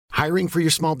Hiring for your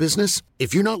small business?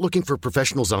 If you're not looking for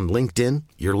professionals on LinkedIn,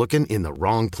 you're looking in the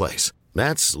wrong place.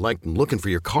 That's like looking for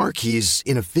your car keys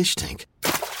in a fish tank.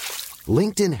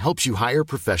 LinkedIn helps you hire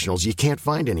professionals you can't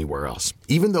find anywhere else,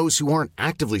 even those who aren't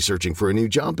actively searching for a new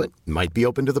job but might be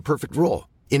open to the perfect role.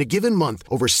 In a given month,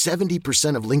 over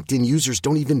 70% of LinkedIn users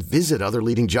don't even visit other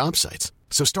leading job sites.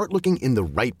 So start looking in the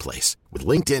right place. With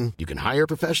LinkedIn, you can hire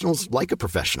professionals like a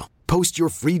professional. Post your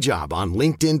free job on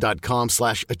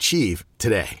linkedin.com/achieve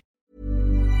today.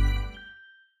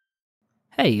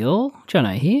 Hey y'all,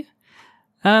 Jono here.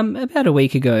 About a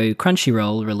week ago,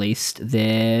 Crunchyroll released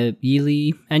their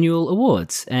yearly annual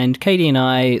awards, and Katie and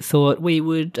I thought we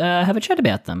would have a chat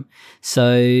about them.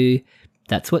 So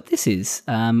that's what this is.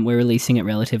 We're releasing it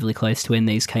relatively close to when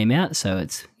these came out, so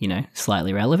it's,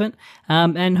 slightly relevant.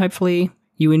 And hopefully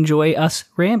you enjoy us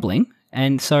rambling.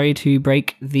 And sorry to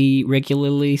break the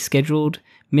regularly scheduled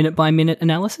minute-by-minute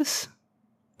analysis.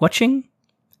 Watching,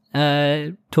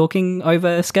 talking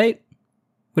over skate,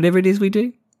 whatever it is we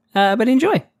do. But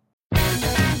enjoy.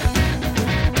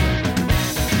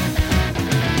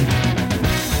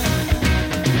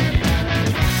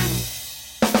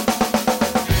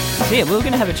 So yeah, we're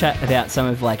going to have a chat about some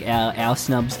of our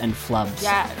snubs and flubs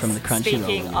from the Crunchyroll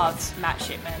Speaking awards. of Matt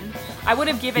Shipman, I would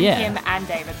have given him and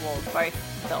David Wald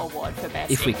both the award for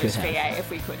best English VA if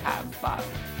we could have. But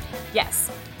yes,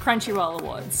 Crunchyroll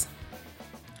awards.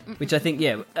 Which I think,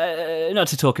 not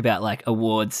to talk about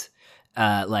awards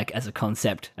as a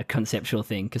conceptual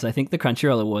thing, because I think the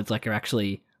Crunchyroll awards are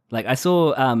actually I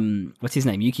saw what's his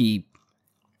name, Yuki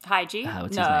Haiji?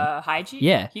 what's his name? Haiji?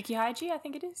 Yeah. Yuki Haiji, I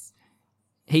think it is.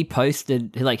 He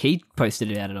posted about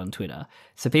it on Twitter,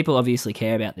 so people obviously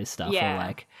care about this stuff.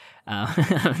 Yeah. Or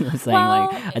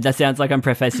saying that sounds like I'm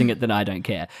professing it that I don't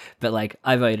care, but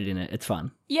I voted in it. It's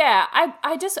fun. Yeah, I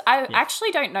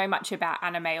actually don't know much about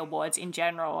anime awards in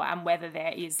general, and whether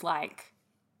there is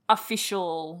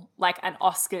official an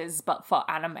Oscars but for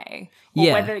anime,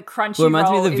 or whether Crunchyroll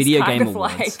reminds me of the video is kind game of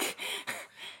awards.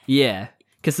 Yeah,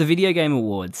 because the video game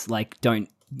awards don't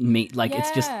meet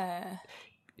it's just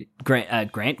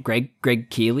Greg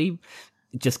Keeley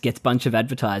just gets a bunch of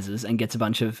advertisers and gets a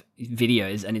bunch of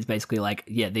videos, and it's basically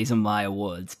these are my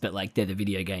awards, but they're the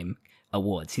video game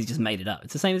awards. He's just made it up.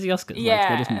 It's the same as the Oscars.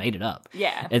 They just made it up.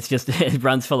 Yeah, it's just it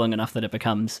runs for long enough that it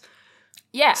becomes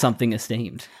something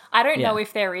esteemed. I don't know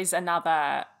if there is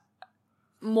another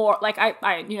more I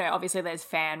obviously there's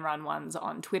fan run ones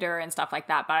on Twitter and stuff like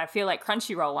that, but I feel like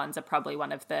Crunchyroll ones are probably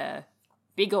one of the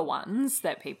bigger ones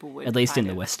that people would at least in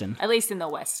the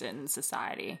Western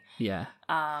society. Yeah.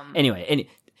 Anyway,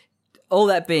 all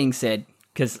that being said,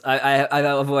 because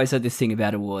I've always heard this thing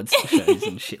about awards shows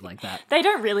and shit like that. They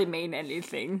don't really mean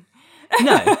anything.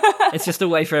 No, it's just a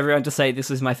way for everyone to say this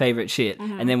was my favourite shit,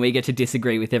 and then we get to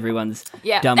disagree with everyone's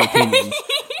dumb opinions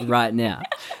right now.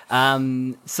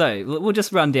 So we'll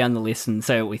just run down the list and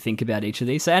say what we think about each of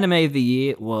these. So anime of the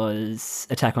year was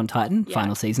Attack on Titan,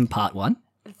 final season, part 1,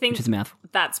 which is a mouthful.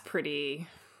 That's pretty,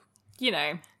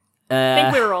 I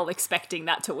think we were all expecting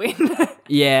that to win.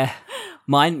 Yeah,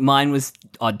 mine was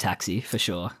Odd Taxi for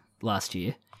sure last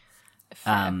year.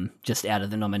 Just out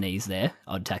of the nominees there,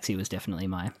 Odd Taxi was definitely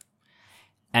my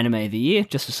anime of the year.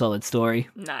 Just a solid story.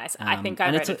 Nice. I think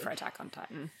I voted for Attack on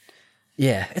Titan.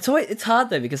 Yeah, it's hard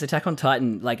though, because Attack on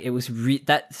Titan, it was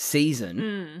that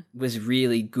season was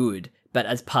really good, but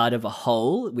as part of a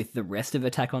whole with the rest of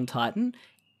Attack on Titan,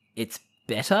 it's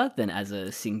better than as a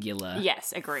singular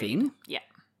thing.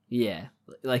 Yeah,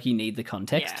 you need the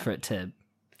context for it to.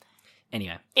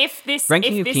 Anyway,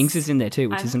 Ranking of Kings is in there too,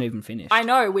 which isn't even finished. I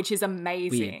know, which is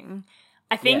amazing. Weird.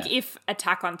 I think if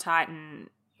Attack on Titan,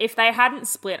 if they hadn't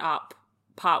split up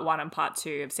part 1 and part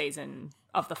 2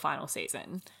 of the final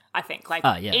season, I think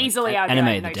easily I'd anime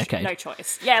be of the decade. No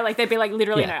choice. Yeah, there'd be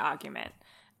literally no argument.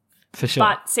 For sure.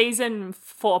 But season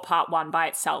 4 part 1 by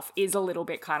itself is a little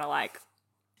bit kind of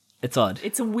it's odd.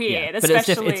 It's weird, but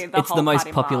especially it's whole the most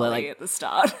part popular Marley at the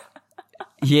start.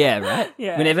 Yeah, right?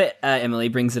 Yeah. Whenever Emily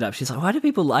brings it up, she's like, why do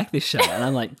people like this show? And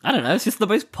I'm like, I don't know, it's just the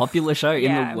most popular show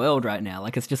in the world right now.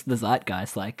 It's just the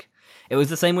zeitgeist. It was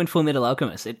the same when Full Metal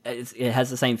Alchemist. It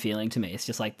has the same feeling to me. It's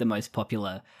just the most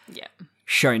popular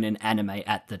shonen anime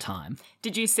at the time.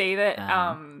 Did you see that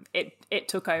it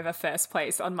took over first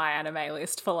place on my anime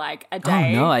list for a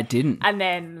day? Oh, no, I didn't. And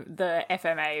then the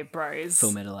FMA bros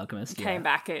Full Metal Alchemist came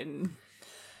back and...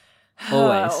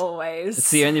 Always. It's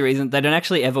the only reason. They don't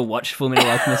actually ever watch Full Metal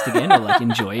Alchemist again or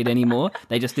enjoy it anymore.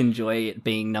 They just enjoy it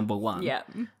being number 1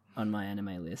 on my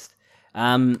anime list.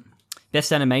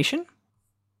 Best animation?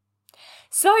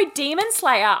 So Demon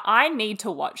Slayer, I need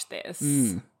to watch this.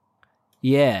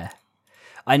 Yeah.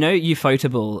 I know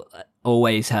Ufotable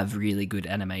always have really good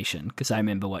animation, because I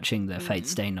remember watching the Fate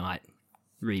Stay Night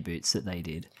reboots that they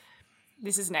did.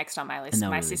 This is next on my list. And they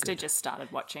were My really sister good. just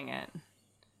started watching it.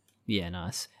 Yeah,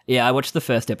 nice. Yeah, I watched the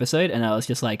first episode and I was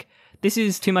just like, this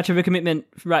is too much of a commitment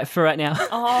for right now.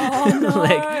 Oh no!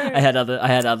 Like I had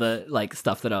other like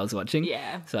stuff that I was watching.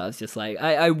 Yeah. So I was just like,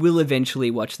 I will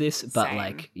eventually watch this, but Same.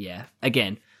 like, yeah,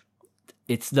 again,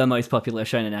 it's the most popular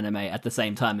shonen anime at the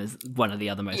same time as one of the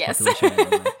other most Yes. popular shonen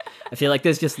anime. I feel like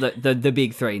there's just the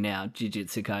big three now: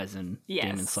 Jujutsu Kaisen, Yes.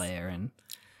 Demon Slayer, and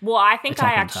Well, I think Attack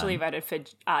I on actually Titan. voted for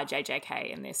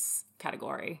JJK in this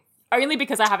category. Only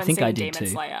because I haven't think seen I did Demon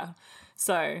too. Slayer.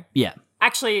 So, yeah.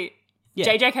 actually, Yeah.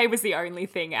 JJK was the only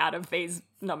thing out of these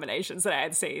nominations that I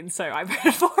had seen, so I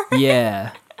voted for it.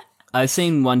 Yeah. I've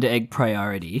seen Wonder Egg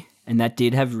Priority, and that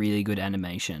did have really good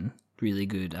animation, really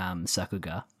good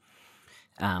Sakuga,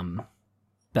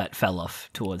 but fell off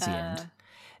towards the end.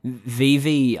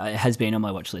 VV has been on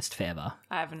my watch list forever.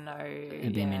 I have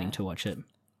I've been meaning to watch it.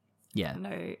 Yeah,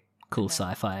 no. cool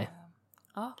sci-fi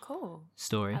Oh, cool.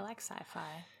 story. I like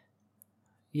sci-fi.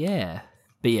 Yeah.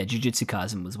 But yeah, Jujutsu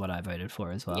Kaisen was what I voted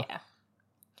for as well. Yeah.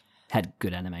 Had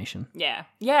good animation. Yeah.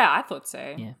 Yeah, I thought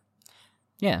so. Yeah.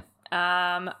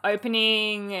 Yeah.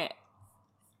 Opening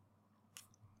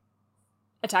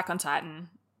Attack on Titan,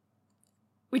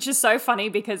 which is so funny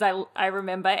because I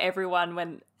remember everyone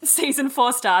when season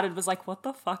 4 started was like, what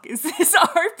the fuck is this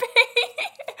OP?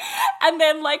 And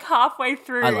then like halfway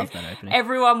through, I love that opening.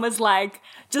 everyone was like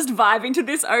just vibing to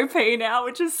this OP now,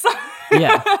 which is so...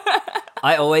 Yeah.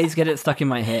 I always get it stuck in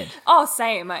my head. Oh,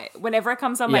 same. Whenever it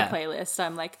comes on my Yeah. playlist,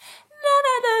 I'm like...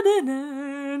 na, na,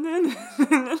 na, na, na,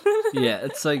 na. Yeah,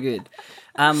 it's so good.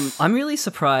 I'm really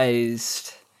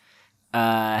surprised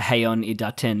Heion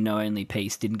Idaten No Only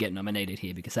Peace didn't get nominated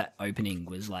here, because that opening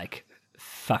was like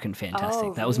fucking fantastic.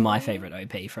 Oh, that was my favorite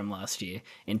OP from last year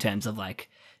in terms of like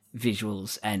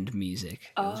visuals and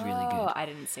music. It was really Oh, good. I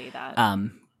didn't see that.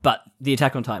 But the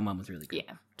Attack on Titan one was really good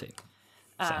Yeah. too.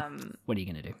 So, what are you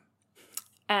going to do?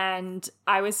 And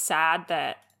I was sad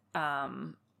that our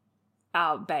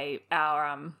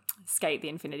Skate the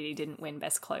Infinity didn't win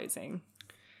Best Closing.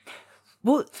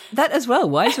 Well, that as well.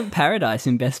 Why isn't Paradise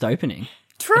in Best Opening?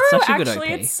 True, It's such a good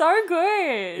actually, OP. it's so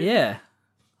good. Yeah.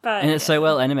 But And it's so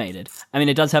well animated. I mean,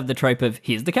 it does have the trope of,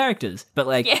 here's the characters, but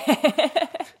like,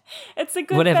 it's a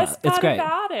good Whatever, best it's part great.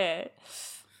 about it.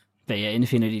 but yeah,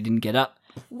 Infinity didn't get up.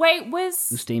 Wait, It was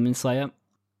was Demon Slayer.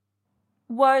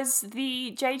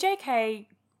 the JJK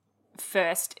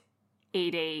first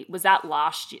ED, was that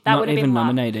last year? That Not would have even been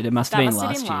nominated. It must have That been must have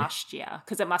last been year. last year,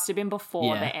 because it must have been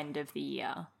before Yeah. the end of the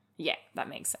year. Yeah, that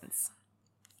makes sense.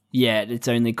 Yeah, it's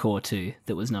only Core 2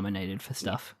 that was nominated for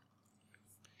stuff.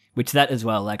 Which that as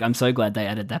well, like, I'm so glad they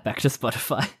added that back to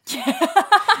Spotify.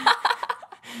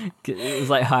 It was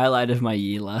like highlight of my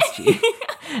year last year.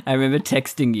 I remember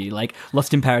texting you, like,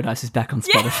 Lost in Paradise is back on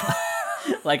Spotify.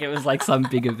 Like, it was like some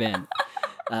big event.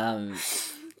 Oh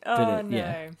But no.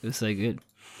 yeah, it was so good.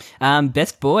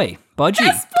 Best Boy, Bodgy,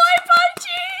 Best boy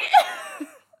Budgie!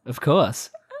 of course.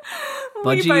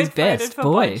 We Bodgy both is best voted for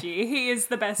boy. Budgie. He is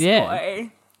the best Yeah.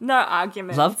 boy. No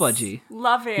arguments. Love Bodgy.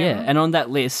 Love him. Yeah, and on that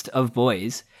list of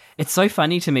boys, it's so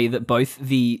funny to me that both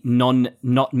the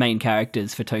not main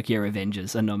characters for Tokyo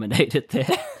Revengers are nominated there.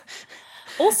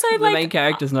 Also, The like, main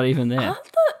character's not even there.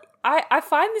 I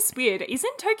find this weird.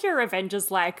 Isn't Tokyo Revengers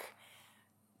like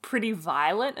pretty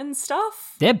violent and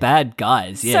stuff? They're bad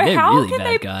guys. Yeah, so they're how really can bad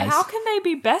they? guys. How can they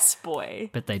be best boy?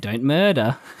 But they don't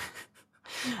murder.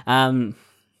 I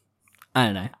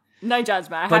don't know. No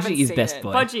judgment. I Bodgy haven't is seen best it.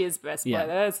 boy. Bodgy is best boy. Yeah.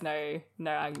 There's no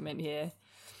argument here.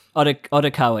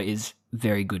 Otokawa is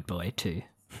very good boy too.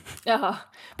 Oh,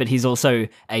 But he's also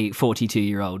a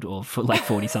 42-year-old or like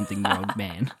 40-something-year-old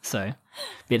man. So,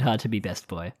 bit hard to be best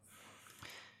boy.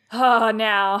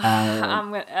 now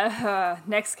I'm gonna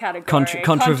next category. Controversial.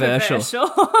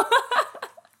 Controversial.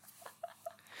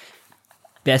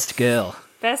 Best girl.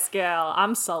 Best girl.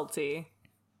 I'm salty.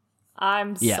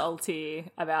 I'm Yeah. salty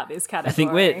about this category.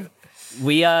 I think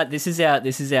we are. This is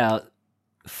our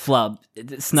flub,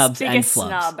 snubs and biggest flubs.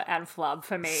 snub and flub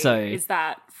for me So- is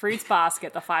that Fruits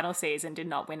Basket, the final season, did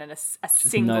not win a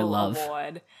single love.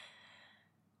 award.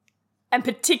 And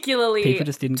particularly People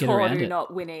just didn't get around Toru it.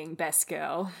 not winning Best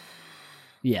Girl.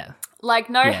 Yeah, Like,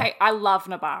 no Yeah. hate. I love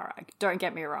Nabara. Don't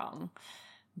get me wrong.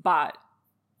 But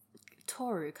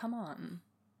Toru, come on.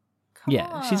 Come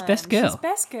Yeah, she's on. best girl. She's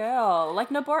best girl. Like,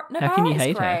 Nabara can you is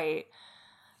hate her? great.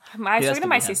 I was Who else talking to did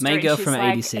my we have? sister Main and girl she's from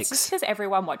like, 86. it's just because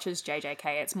everyone watches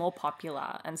JJK, it's more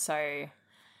popular. And so,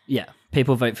 yeah.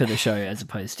 People vote for the show as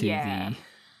opposed to Yeah. the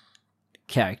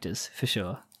characters for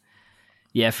sure.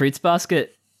 Yeah, Fruits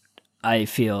Basket. I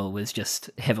feel was just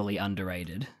heavily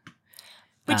underrated.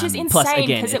 Which is Plus, insane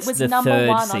again, because it it's was the number third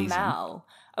one on season. Mal.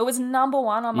 It was number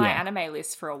one on my Yeah. anime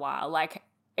list for a while. Like,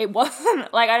 it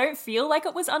wasn't, like, I don't feel like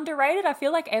it was underrated. I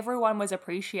feel like everyone was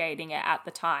appreciating it at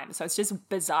the time. So it's just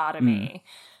bizarre to me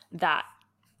that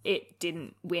it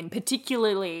didn't win,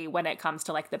 particularly when it comes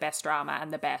to, like, the best drama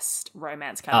and the best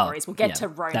romance categories. We'll get to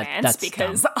romance that's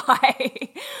because dumb. I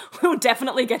will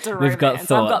definitely get to romance. We've got I've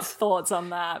got thoughts. thoughts on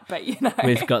that, but, you know.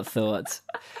 We've got thoughts.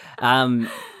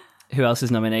 Who else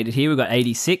is nominated here? We've got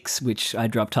 86, which I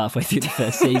dropped halfway through the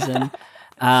first season.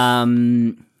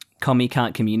 Komi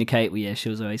Can't Communicate. Well, yeah, she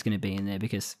was always going to be in there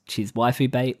because she's waifu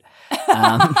bait.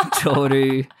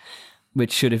 Toru,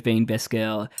 which should have been Best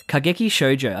Girl. Kageki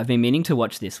Shoujo. I've been meaning to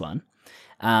watch this one.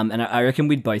 And I reckon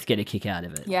we'd both get a kick out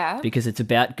of it. Yeah. Because it's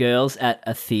about girls at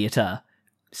a theatre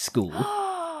school.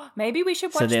 Maybe we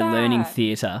should watch So they're that. learning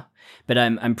theatre. But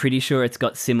I'm pretty sure it's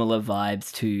got similar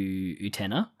vibes to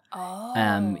Utena. Oh.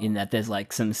 In that there's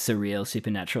like some surreal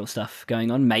supernatural stuff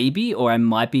going on, maybe, or I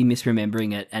might be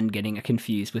misremembering it and getting it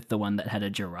confused with the one that had a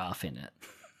giraffe in it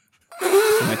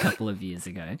from a couple of years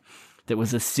ago. That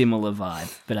was a similar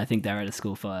vibe, but I think they're at a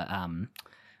school for I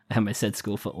almost said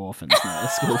school for orphans, not a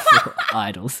school for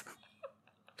idols.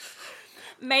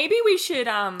 Maybe we should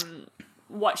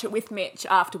watch it with Mitch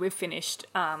after we've finished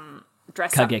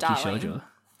Dress Up Kageki Darling. Shoujo.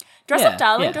 Dress Yeah, Up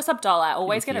Darling, yeah. Dress Up Doll. I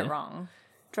always get Yeah. it wrong.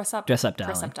 Dress Up Darling.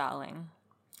 Dress Up Darling.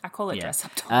 I call it Yeah. Dress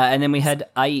Up Darling. And then we had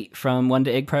Ai from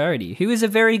Wonder Egg Priority, who is a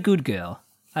very good girl.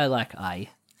 I like Ai.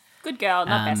 Good girl,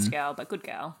 not best girl, but good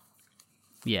girl.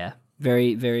 Yeah,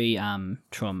 very, very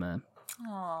trauma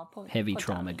Oh, poor, heavy poor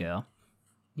trauma darling. girl.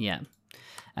 Yeah.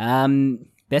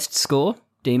 Best score,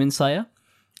 Demon Slayer.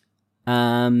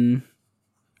 I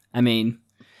mean,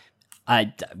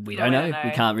 we don't know.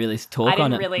 We can't really talk I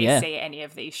on didn't it. really Yeah. see any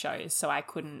of these shows, so I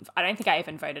couldn't. I don't think I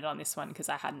even voted on this one because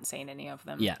I hadn't seen any of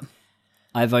them. Yeah.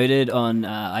 I voted for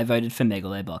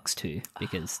Megalobox too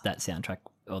because that soundtrack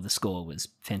or the score was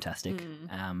fantastic.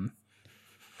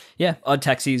 Yeah, Odd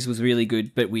Taxis was really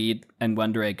good but weird, and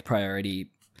Wonder Egg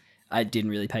Priority, I didn't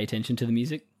really pay attention to the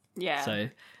music. Yeah. So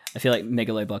I feel like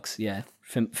Megalobox, yeah,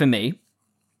 for me,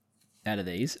 out of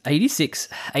these, 86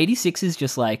 is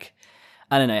just like,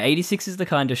 I don't know, 86 is the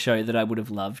kind of show that I would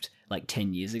have loved like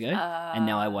 10 years ago, and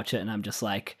now I watch it and I'm just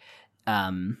like,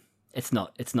 it's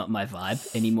not my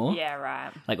vibe anymore. Yeah,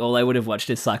 right. Like all I would have watched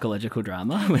is psychological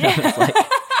drama when I was like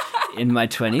in my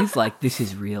 20s, like this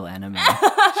is real anime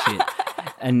shit.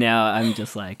 And now I'm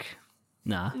just like,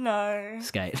 nah, No.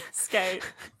 skate. Skate.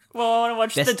 Well, I want to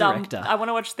watch Best the dumb. director. I want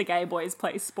to watch the gay boys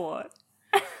play sport.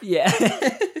 Yeah.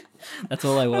 That's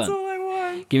all I want. That's all I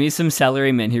want. Give me some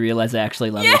salarymen who realize they actually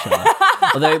love each other.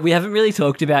 Although we haven't really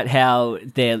talked about how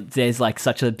there's like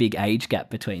such a big age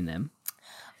gap between them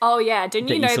Oh yeah, didn't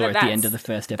that you you know saw that at that's, the end of the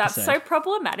first episode. that's so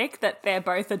problematic that they're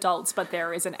both adults, but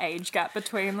there is an age gap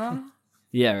between them.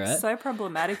 Yeah, right. So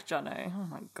problematic, Jono. Oh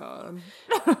my god.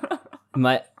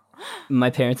 My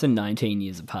parents are 19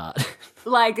 years apart.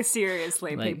 Like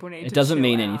seriously, Like, people need. it to doesn't chill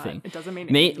mean out. anything. It doesn't mean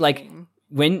Me, anything. like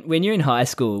when you're in high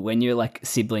school, when you're like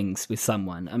siblings with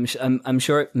someone, I'm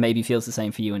sure it maybe feels the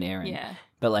same for you and Aaron. Yeah.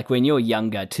 But like when you're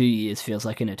younger, 2 years feels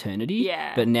like an eternity.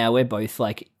 Yeah. But now we're both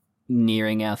like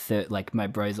nearing our like my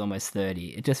bro's almost 30.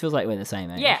 It just feels like we're the same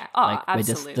age. Yeah. Oh, like we're just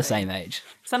absolutely. the same age.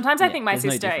 Sometimes I think my there's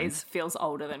no sister difference. feels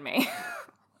older than me.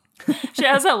 She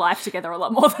has her life together a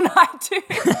lot more than I do.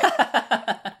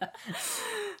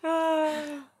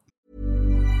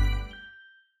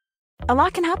 A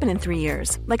lot can happen in 3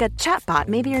 years, like a chatbot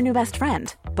may be your new best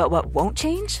friend. But what won't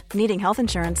change? Needing health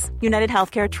insurance. United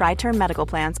Healthcare Tri-Term Medical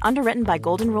Plans, underwritten by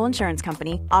Golden Rule Insurance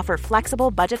Company, offer flexible,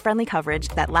 budget-friendly coverage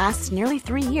that lasts nearly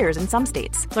 3 years in some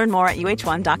states. Learn more at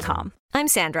uh1.com. I'm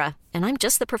Sandra, and I'm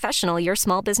just the professional your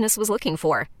small business was looking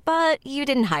for. But you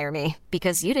didn't hire me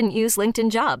because you didn't use LinkedIn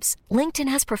Jobs. LinkedIn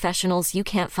has professionals you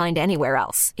can't find anywhere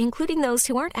else, including those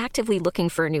who aren't actively looking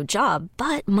for a new job,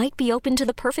 but might be open to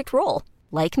the perfect role,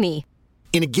 like me.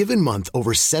 In a given month,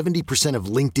 over 70% of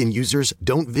LinkedIn users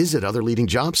don't visit other leading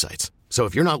job sites. So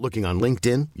if you're not looking on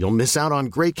LinkedIn, you'll miss out on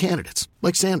great candidates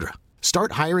like Sandra.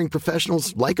 Start hiring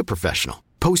professionals like a professional.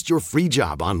 Post your free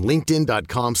job on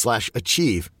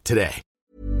linkedin.com/achieve today.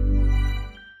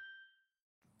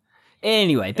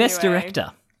 Anyway, best Anyway.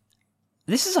 director.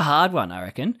 This is a hard one, I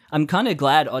reckon. I'm kind of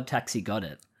glad Odd Taxi got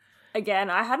it. Again,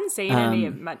 I hadn't seen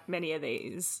many of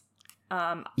these.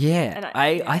 Yeah, And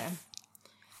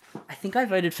I think I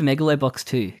voted for Megalobox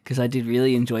too because I did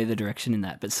really enjoy the direction in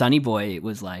that. But Sunny Boy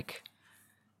was like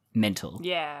mental.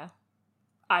 Yeah.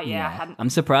 I hadn't. I'm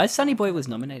surprised Sunny Boy was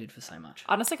nominated for so much.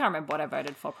 Honestly, can't remember what I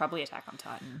voted for. Probably Attack on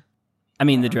Titan. I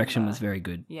mean, the direction was very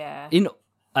good. Yeah.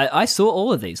 I saw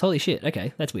all of these. Holy shit.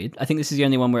 Okay, that's weird. I think this is the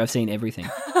only one where I've seen everything.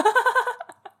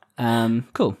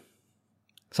 Cool.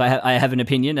 So I have an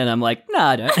opinion, and I'm like, nah,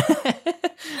 I don't.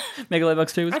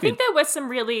 Megalobox 2 was good. I think there were some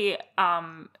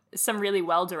really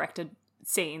well-directed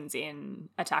scenes in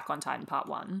Attack on Titan Part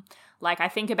 1. Like, I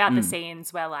think about the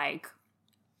scenes where, like,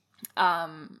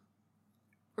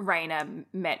 Reina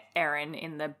met Eren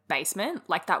in the basement.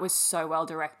 Like, that was so well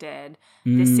directed.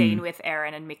 The scene with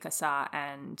Eren and Mikasa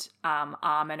and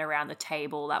Armin around the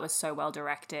table, that was so well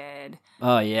directed.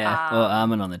 Oh, yeah. Or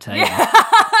Armin on the table. Yeah.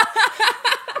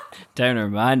 Don't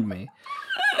remind me.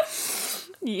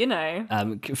 You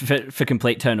know. For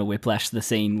complete tonal whiplash, the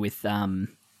scene with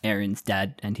Eren's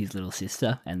dad and his little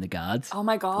sister and the guards. Oh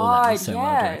my god, all that was so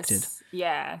well directed.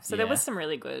 Yeah. So there was some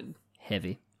really good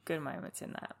moments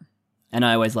in that. And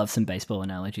I always love some baseball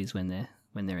analogies when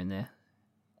they're in there.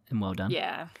 And well done.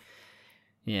 Yeah.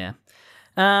 Yeah.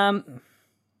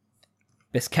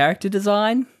 Best character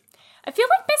design? I feel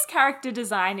like best character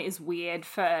design is weird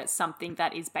for something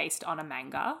that is based on a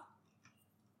manga.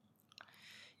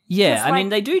 Yeah, I mean,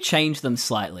 they do change them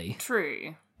slightly.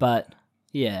 True. But,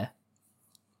 yeah.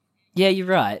 Yeah, you're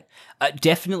right.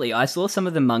 Definitely, I saw some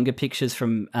of the manga pictures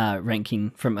from a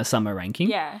summer ranking.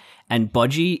 Yeah. And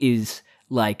Boji is,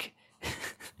 like,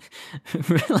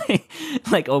 really,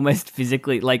 like, almost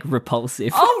physically, like,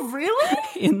 repulsive. Oh,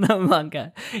 really? In the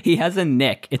manga. He has a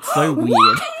neck. It's so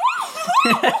weird.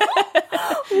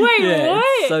 Wait, yeah, what?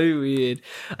 It's so weird.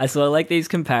 I saw like these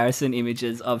comparison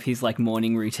images of his like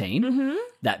morning routine. Mm-hmm.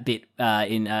 That bit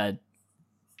in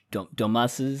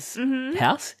Domas's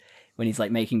house when he's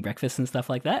like making breakfast and stuff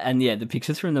like that. And yeah, the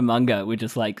pictures from the manga were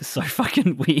just like so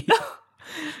fucking weird.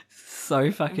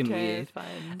 So fucking weird.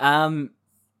 Fine.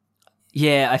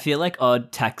 Yeah, I feel like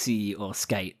Odd Taxi or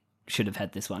Skate should have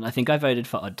had this one. I think I voted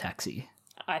for Odd Taxi.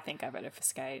 I think I voted for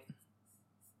Skate.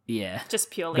 Yeah,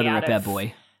 just purely gotta out rip of our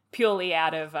boy. Purely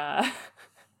out of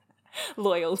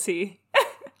loyalty.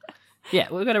 Yeah,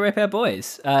 we've got to rep our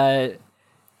boys.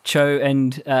 Cho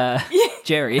and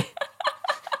Jerry.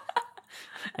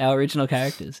 Our original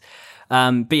characters.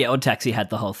 But yeah, Odd Taxi had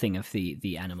the whole thing of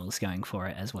the animals going for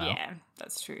it as well. Yeah,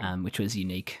 that's true. Which was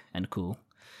unique and cool.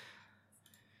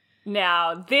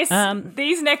 Now, these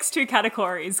next two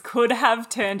categories could have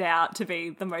turned out to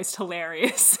be the most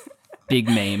hilarious. Big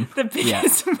meme. The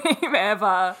biggest meme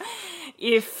ever.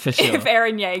 If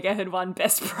Eren Yeager had won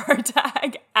Best Pro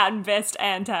Tag and Best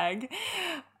Antag,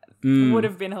 would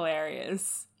have been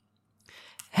hilarious.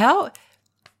 How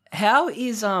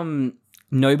is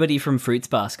nobody from Fruits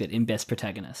Basket in Best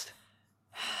Protagonist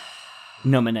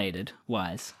nominated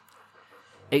wise?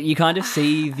 You kind of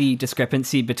see the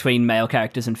discrepancy between male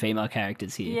characters and female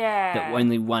characters here. Yeah. That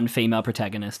only one female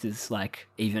protagonist is like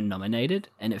even nominated,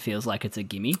 and it feels like it's a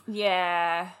gimme.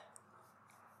 Yeah.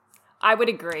 I would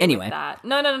agree with that.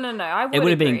 No. It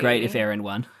would have been great if Eren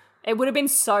won. It would have been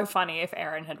so funny if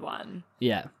Eren had won.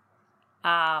 Yeah.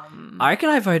 I reckon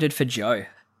I voted for Joe.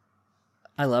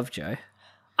 I love Joe.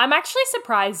 I'm actually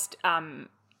surprised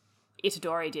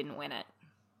Itadori didn't win it,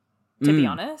 to be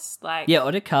honest. Like, yeah,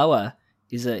 Odokawa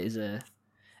is a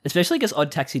especially because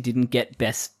Odd Taxi didn't get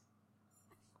best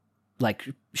like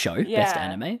show, best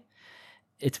anime.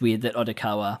 It's weird that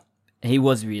Odokawa, he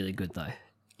was really good though.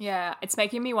 Yeah, it's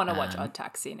making me want to watch Odd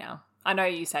Taxi now. I know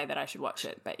you say that I should watch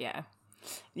it, but yeah.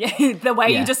 Yeah, the way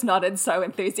you just nodded so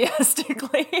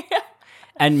enthusiastically.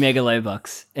 And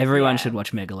Megalobox. Everyone should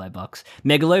watch Megalobox.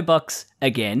 Megalobox,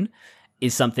 again,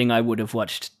 is something I would have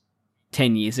watched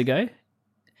 10 years ago,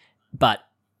 but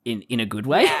in a good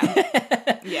way.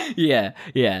 Yeah.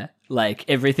 Yeah. Like,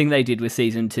 everything they did with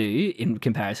Season 2 in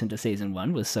comparison to Season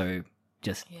 1 was so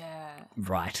just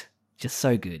right. Just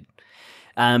so good.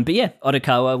 But yeah,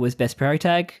 Odokawa was Best Pro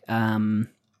Tag.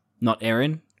 Not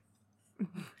Eren.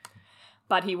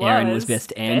 But he was. Eren was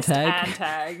Best Antag.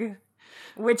 Antag.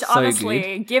 Which So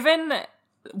honestly, good. given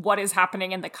what is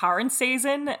happening in the current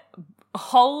season,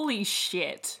 holy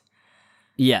shit.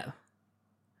 Yeah.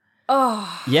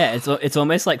 Oh. Yeah, it's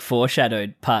almost like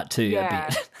foreshadowed part 2 a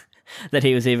bit. That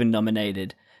he was even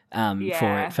nominated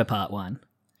for it for part 1.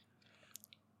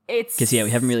 Because, we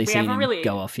haven't really seen him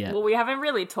go off yet. Well, we haven't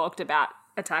really talked about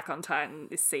Attack on Titan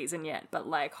this season yet, but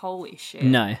like, holy shit.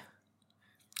 No.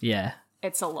 Yeah.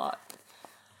 It's a lot.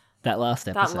 That last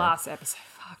episode.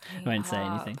 Fuck me I won't say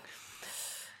up. anything.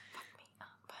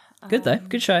 Good though.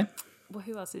 Good show. Well,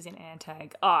 who else is in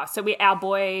Antag? Oh, so our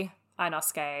boy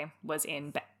Inosuke was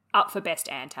up for Best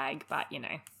Antag, but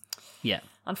Yeah.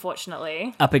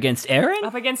 unfortunately. Up against Eren?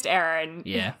 Up against Eren.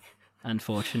 Yeah.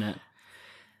 Unfortunate.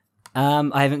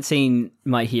 I haven't seen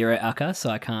My Hero Aka, so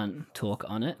I can't talk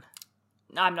on it.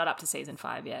 I'm not up to season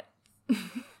 5 yet.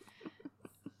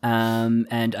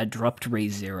 And I dropped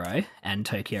ReZero and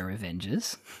Tokyo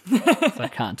Revengers, so I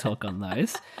can't talk on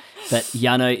those. But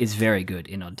Yano is very good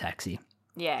in Odd Taxi.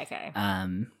 Yeah, okay.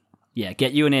 Yeah,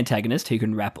 get you an antagonist who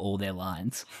can rap all their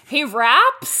lines. He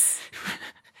raps?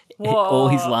 Whoa. All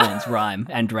his lines rhyme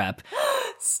and rap.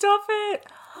 Stop it.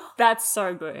 That's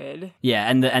so good. Yeah,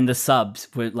 and the subs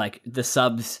were like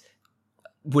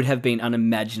would have been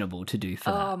unimaginable to do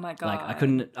for that. Oh my God. Like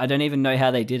I don't even know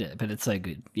how they did it, but it's so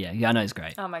good. Yeah, Yano's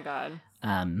great. Oh my God.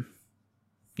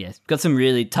 Yeah, got some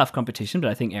really tough competition, but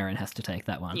I think Aaron has to take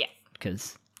that one. Yeah.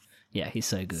 Because, yeah, he's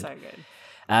so good. So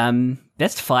good.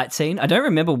 Best fight scene. I don't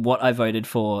remember what I voted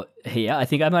for here. I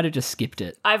think I might have just skipped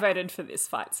it. I voted for this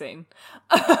fight scene.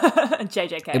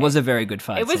 JJK. It was a very good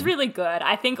fight It was scene. really good.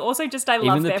 I think also just I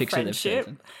love the their picture they've friendship.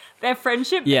 chosen. Their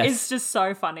friendship Yes. is just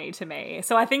so funny to me.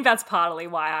 So I think that's partly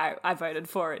why I voted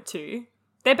for it too.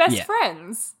 They're best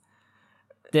friends.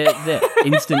 They're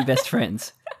instant best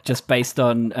friends, just based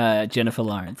on Jennifer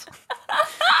Lawrence.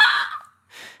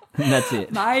 And that's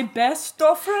it. My best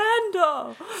friend.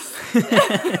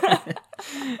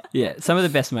 Yeah, some of the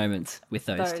best moments with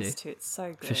those Those two. two, it's so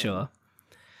good. For sure.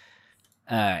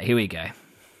 All right, here we go.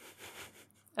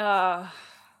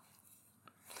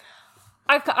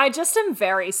 I just am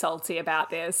very salty about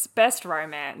this. Best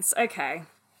romance. Okay.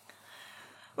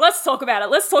 Let's talk about it.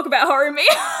 Let's talk about Horimiya.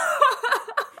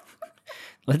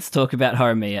 Let's talk about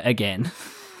Horimiya again.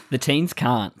 The teens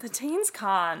can't. The teens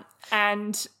can't.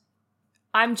 And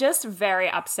I'm just very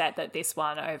upset that this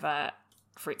won over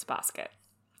Fruits Basket.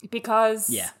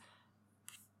 Because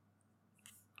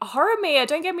Horimiya,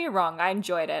 don't get me wrong, I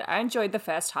enjoyed it. I enjoyed the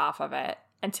first half of it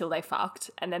until they fucked.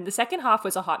 And then the second half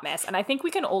was a hot mess. And I think we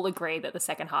can all agree that the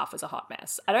second half was a hot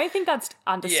mess. I don't think that's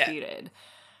undisputed.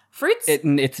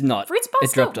 It's not. Fruits It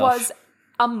Basket dropped off. was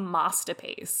a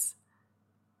masterpiece.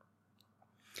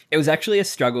 It was actually a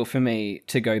struggle for me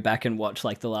to go back and watch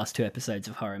like the last 2 episodes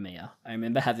of Horimiya. I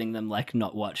remember having them like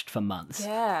not watched for months.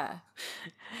 Yeah.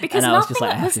 Because And I was just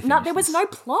like, I have to finish there was this. no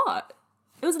plot.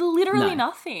 It was literally No.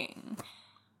 nothing.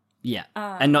 Yeah.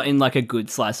 And not in like a good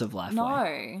slice of life way.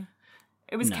 No.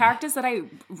 It was characters that I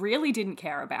really didn't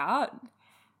care about.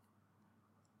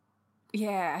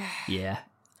 Yeah. Yeah.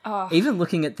 Oh. Even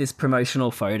looking at this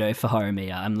promotional photo for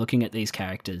Horimiya, I'm looking at these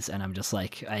characters and I'm just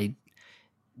like, I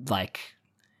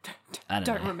don't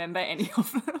Don't know. remember any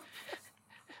of them.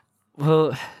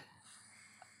 Well,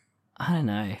 I don't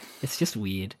know. It's just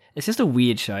weird. It's just a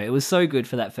weird show. It was so good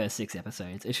for that first 6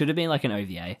 episodes. It should have been like an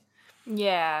OVA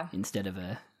Yeah. instead of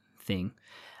a thing.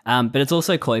 But it's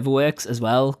also Cloverworks as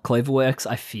well. Cloverworks,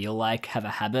 I feel like, have a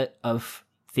habit of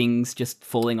things just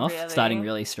falling off, Really? starting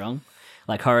really strong.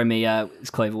 Like Horimiya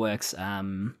is Cloverworks.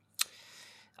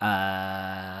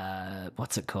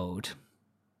 What's it called?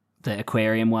 The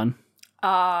aquarium one.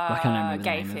 I can't remember the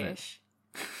name of it. Gayfish.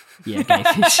 Yeah,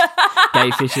 Gayfish.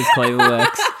 Gayfish is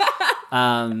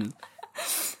Cloverworks.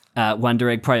 Wonder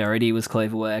Egg Priority was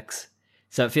Cloverworks.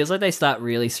 So it feels like they start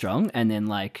really strong and then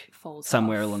like Falls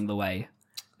somewhere off. along the way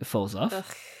it falls off. Ugh.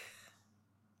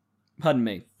 Pardon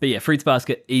me. But yeah, Fruits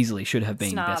Basket easily should have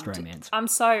been best Snubbed. romance. I'm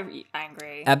so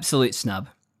angry. Absolute snub.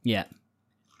 Yeah.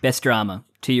 Best drama,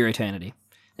 To Your Eternity.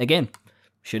 Again,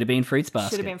 should have been Fruits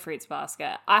Basket. Should have been Fruits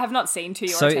Basket. I have not seen To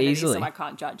Your So Eternity, easily. so I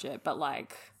can't judge it. But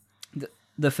like,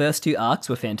 The first 2 arcs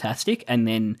were fantastic and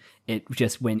then it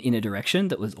just went in a direction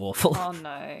that was awful. oh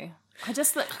no. I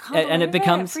just can't And it believe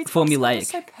becomes Fruits formulaic.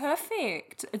 Basket is so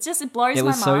perfect. It blows It my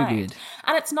was so mind. good.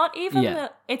 And it's not even Yeah.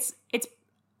 it's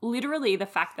literally the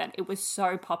fact that it was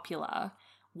so popular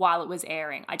while it was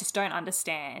airing. I just don't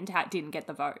understand how it didn't get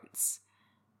the votes.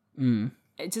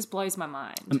 It just blows my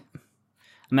mind.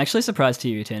 I'm actually surprised To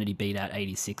Your Eternity beat out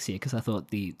 86 here because I thought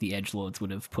the Edgelords would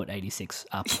have put 86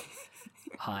 up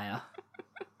higher.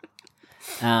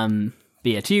 But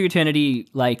yeah, To Your Eternity,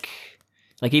 like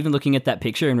even looking at that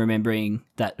picture and remembering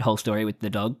that whole story with the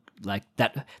dog, like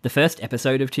that the first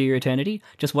episode of To Your Eternity,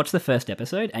 just watch the first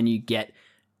episode and you get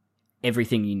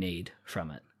everything you need from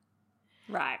it.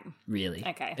 Right. Really.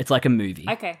 Okay. It's like a movie.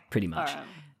 Okay. Pretty much. All right.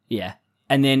 Yeah.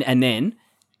 And then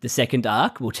the second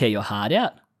arc will tear your heart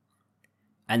out.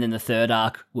 And then the third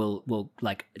arc will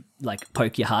like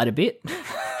poke your heart a bit.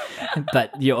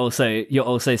 But you're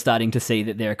also starting to see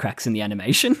that there are cracks in the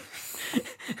animation.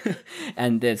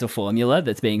 And there's a formula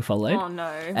that's being followed. Oh no.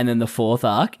 And then the fourth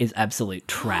arc is absolute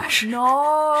trash.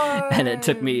 No. And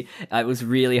it was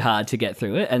really hard to get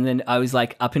through it. And then I was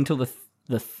like, up until the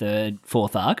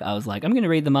fourth arc, I was like, I'm going to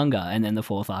read the manga. And then the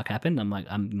fourth arc happened. I'm like,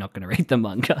 I'm not going to read the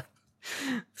manga.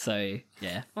 So,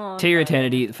 yeah. To Your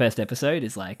Eternity, the first episode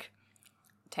is like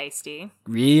Tasty.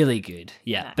 really good.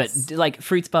 Yeah. Nice. But like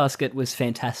Fruits Basket was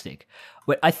fantastic.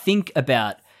 What I think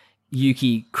about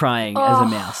Yuki crying as a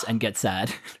mouse and get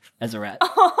sad as a rat.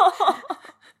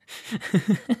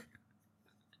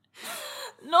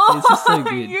 No, It's just so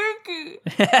good. Yuki.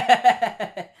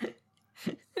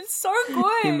 It's so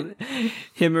good.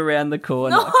 Him around the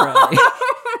corner crying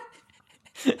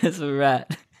as a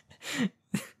rat.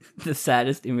 The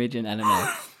saddest image in anime.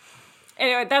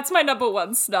 Anyway, that's my number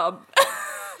one snub.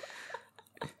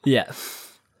 Yeah.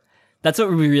 That's what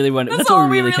we really wanted. That's all what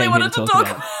we really came here to wanted talk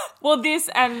about. Well, this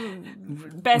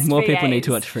and best More VAs. people need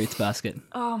to watch Fruits Basket.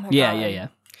 Oh my god. Yeah.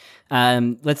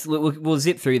 We'll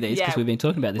zip through these because we've been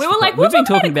talking about this. We were like, we've been we'll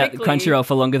talk talking about about it quickly. Crunchyroll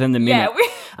for longer than the minute.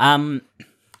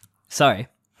 Sorry.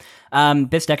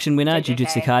 Best action winner, JJK.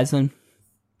 Jujutsu Kaisen.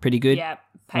 Pretty good. Yeah.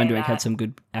 Wonder Egg had some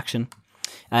good action.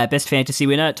 Best fantasy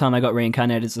winner, Time I Got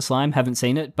Reincarnated as a Slime. Haven't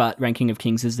seen it, but Ranking of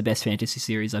Kings is the best fantasy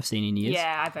series I've seen in years.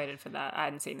 Yeah, I voted for that. I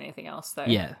hadn't seen anything else though.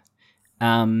 Yeah.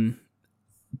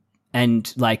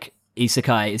 And like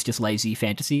Isekai is just lazy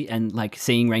fantasy, and like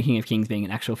seeing Ranking of Kings being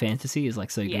an actual fantasy is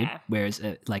like so good, Yeah. whereas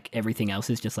like everything else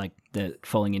is just like the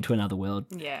falling into another world.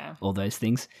 Yeah. All those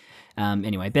things.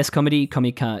 Anyway, best comedy,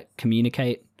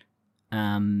 Communicate.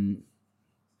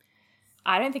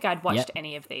 I don't think I'd watched Yep.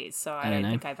 any of these, so I don't don't know.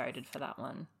 think I voted for that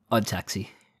one. Odd Taxi.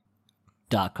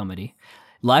 Dark comedy.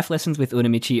 Life Lessons with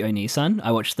Uramichi Onisan.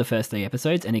 I watched the first 3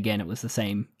 episodes, and again, it was the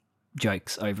same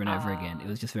jokes over and over again. It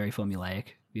was just very formulaic.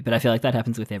 But I feel like that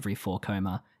happens with every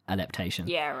 4-coma adaptation.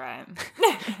 Yeah, right.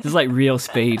 There's like real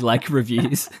speed, like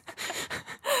reviews.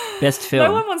 Best film.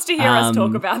 No one wants to hear us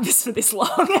talk about this for this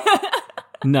long.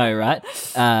 No, right?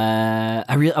 I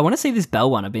want to see this Bell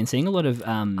one. I've been seeing a lot of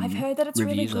I've heard that it's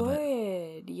really reviews of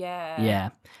it. good. Yeah. Yeah.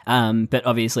 But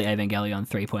obviously Evangelion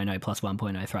 3.0 plus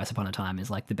 1.0 Thrice Upon a Time is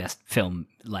like the best film,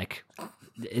 like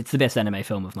it's the best anime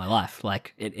film of my life.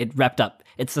 Like it wrapped up,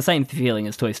 it's the same feeling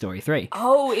as Toy Story 3.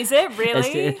 Oh, is it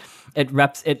really? It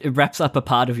wraps up a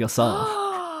part of your soul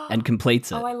and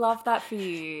completes it. Oh, I love that for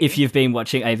you. If you've been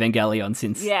watching Evangelion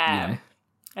since, Yeah. you know,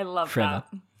 I love forever.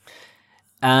 that.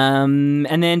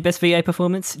 And then best VA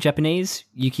performance, Japanese,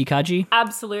 Yuki Kaji.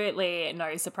 Absolutely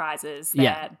no surprises there.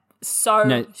 Yeah.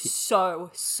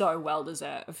 So well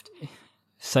deserved.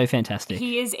 So fantastic.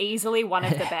 He is easily one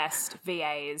of the best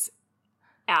VAs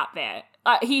out there.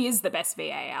 He is the best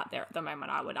VA out there at the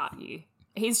moment, I would argue.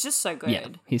 He's just so good. Yeah,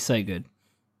 he's so good.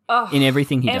 Oh, in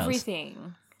everything he does.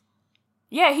 Everything.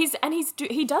 Yeah, he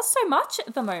does so much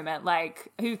at the moment,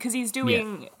 like because he's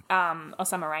doing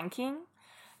Osama Ranking.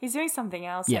 He's doing something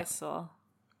else I saw.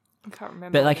 I can't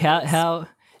remember. But like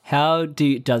how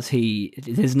does he?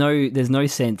 There's no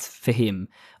sense for him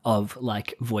of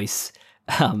like voice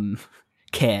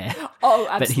care. Oh,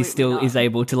 absolutely. But he still not. is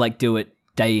able to like do it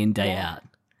day in day out.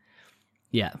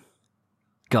 Yeah.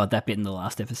 God, that bit in the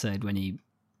last episode when he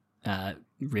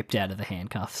ripped out of the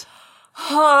handcuffs.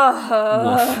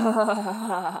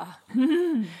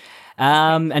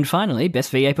 And finally,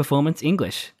 best VA performance,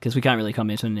 English, because we can't really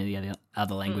comment on any of the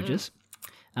other languages.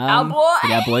 Our boy!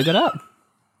 But our boy got up.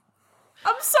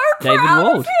 I'm so David proud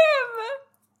Wald. of him.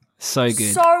 So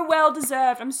good. So well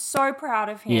deserved. I'm so proud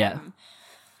of him. Yeah.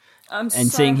 And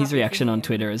Seeing his reaction on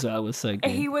Twitter as well was so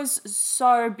good. He was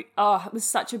it was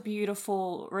such a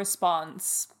beautiful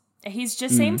response. He's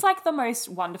just seems like the most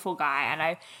wonderful guy, and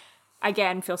I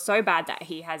again feel so bad that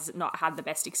he has not had the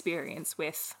best experience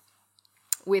with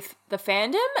the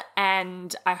fandom,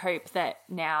 and I hope that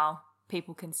now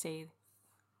people can see,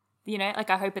 you know, like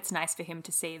I hope it's nice for him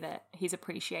to see that he's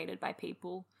appreciated by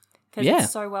people because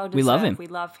he's so well deserved. We love him. We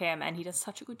love him, and he does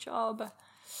such a good job.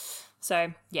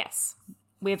 So yes,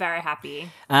 we're very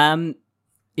happy.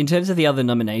 In terms of the other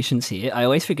nominations here, I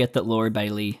always forget that Laura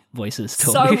Bailey voices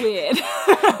Tori. So weird.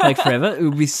 Like forever. It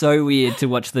would be so weird to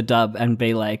watch the dub and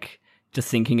be like just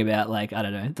thinking about like, I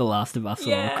don't know, The Last of Us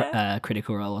or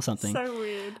Critical Role or something. So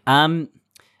weird.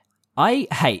 I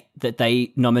hate that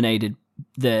they nominated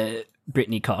the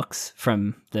Brittany Cox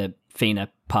from the Fina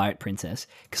Pirate Princess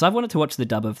because I've wanted to watch the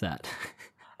dub of that.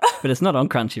 But it's not on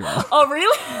Crunchyroll. Oh,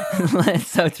 really?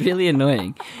 So it's really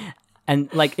annoying.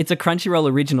 And like it's a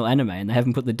Crunchyroll original anime and they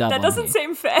haven't put the dub on That doesn't here.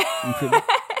 seem fair.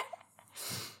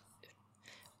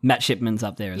 Matt Shipman's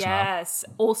up there as well. Yes,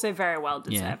 also very well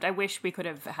deserved. Yeah. I wish we could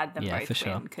have had them both for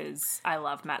sure. win because I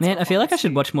love Matt's Man, I feel like I performance should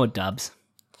too. watch more dubs.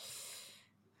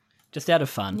 Just out of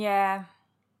fun. Yeah.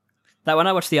 That one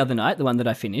I watched the other night, the one that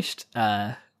I finished,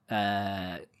 what's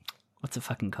it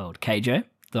fucking called? Keijo,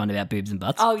 the one about boobs and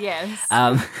butts. Oh, yes.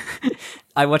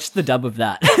 I watched the dub of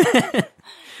that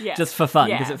yeah. just for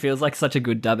fun because Yeah. it feels like such a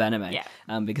good dub anime. Yeah.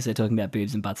 Because they're talking about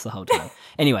boobs and butts the whole time.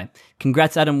 Anyway,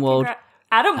 congrats Adam Wald,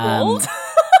 Adam Wald?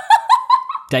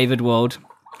 David Wald.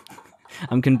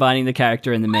 I'm combining the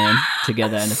character and the man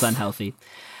together and it's unhealthy.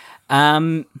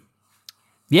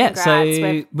 Yeah, Congrats,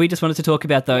 so we just wanted to talk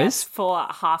about those. Yes, for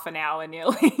half an hour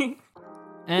nearly.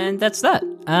 And that's that.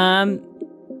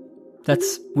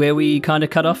 That's where we kind of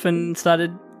cut off and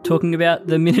started talking about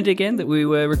the minute again that we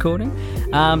were recording.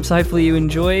 So hopefully you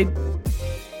enjoyed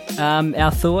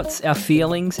our thoughts, our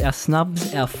feelings, our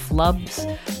snubs, our flubs.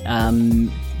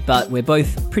 But we're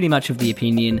both pretty much of the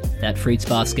opinion that Fruits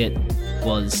Basket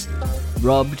was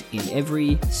robbed in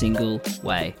every single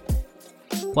way.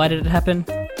 Why did it happen?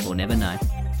 We'll never know.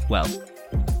 Well,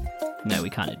 no, we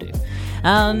kind of do.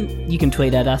 You can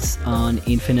tweet at us on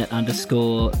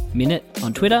infinite_minute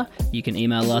on Twitter. You can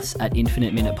email us at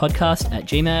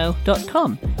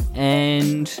infiniteminutepodcast@gmail.com.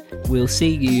 And we'll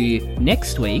see you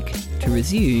next week to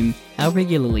resume our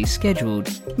regularly scheduled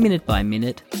minute by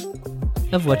minute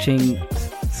of watching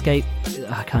Skate.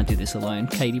 I can't do this alone.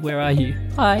 Katie, where are you?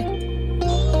 Hi.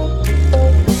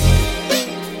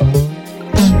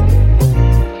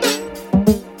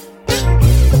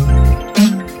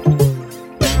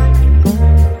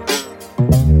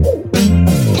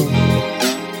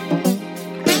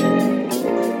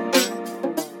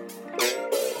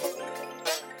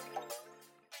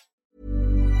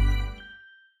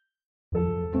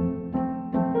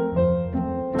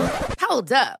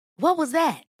 Hold up. What was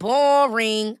that?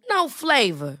 Boring. No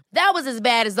flavor. That was as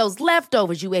bad as those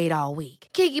leftovers you ate all week.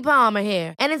 Keke Palmer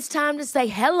here, and it's time to say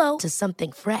hello to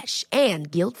something fresh and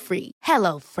guilt-free.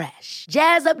 Hello Fresh.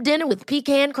 Jazz up dinner with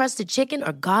pecan-crusted chicken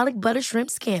or garlic butter shrimp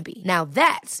scampi. Now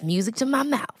that's music to my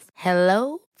mouth.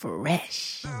 Hello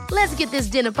Fresh. Let's get this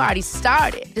dinner party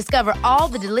started. Discover all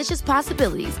the delicious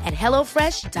possibilities at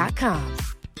HelloFresh.com.